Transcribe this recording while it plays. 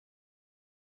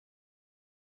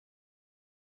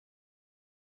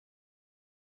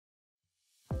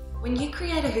When you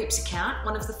create a Hoops account,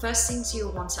 one of the first things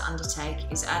you'll want to undertake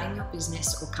is adding your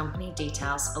business or company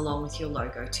details along with your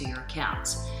logo to your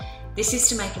account. This is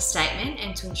to make a statement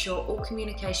and to ensure all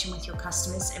communication with your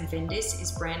customers and vendors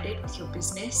is branded with your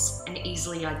business and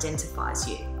easily identifies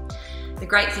you. The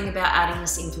great thing about adding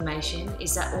this information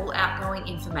is that all outgoing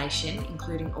information,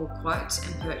 including all quotes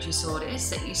and purchase orders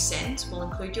that you send, will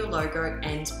include your logo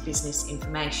and business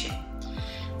information.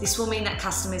 This will mean that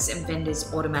customers and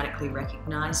vendors automatically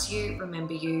recognize you,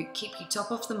 remember you, keep you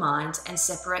top of the mind, and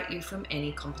separate you from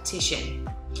any competition.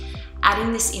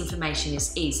 Adding this information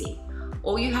is easy.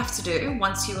 All you have to do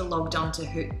once you are logged on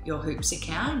to your Hoops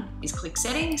account is click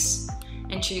Settings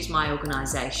and choose My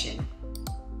Organisation.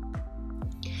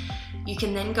 You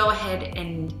can then go ahead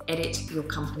and edit your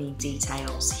company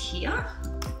details here.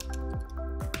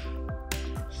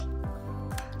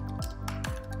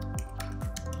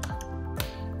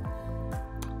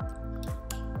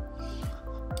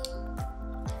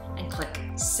 And click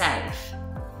Save.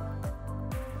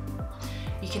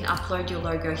 You can upload your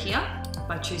logo here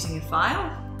by choosing a file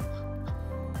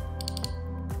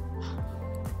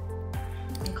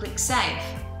and click Save.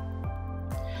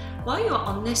 While you're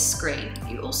on this screen,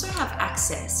 you also have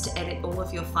access to edit all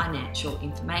of your financial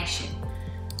information.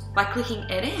 By clicking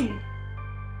Edit,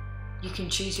 you can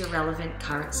choose your relevant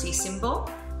currency symbol,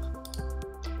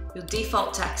 your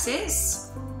default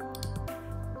taxes.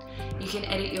 You can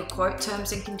edit your quote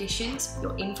terms and conditions,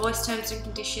 your invoice terms and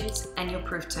conditions, and your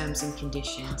proof terms and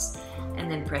conditions,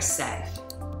 and then press Save.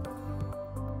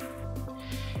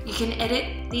 You can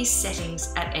edit these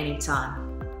settings at any time.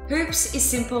 Hoops is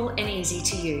simple and easy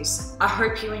to use. I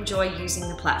hope you enjoy using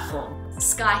the platform.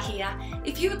 Sky here.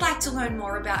 If you would like to learn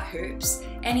more about Hoops,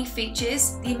 any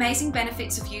features, the amazing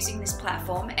benefits of using this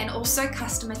platform, and also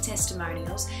customer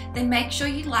testimonials, then make sure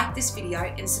you like this video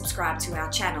and subscribe to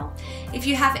our channel. If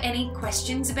you have any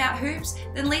questions about Hoops,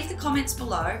 then leave the comments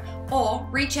below or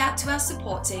reach out to our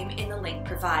support team in the link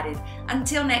provided.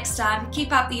 Until next time,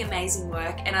 keep up the amazing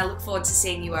work, and I look forward to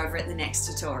seeing you over at the next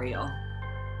tutorial.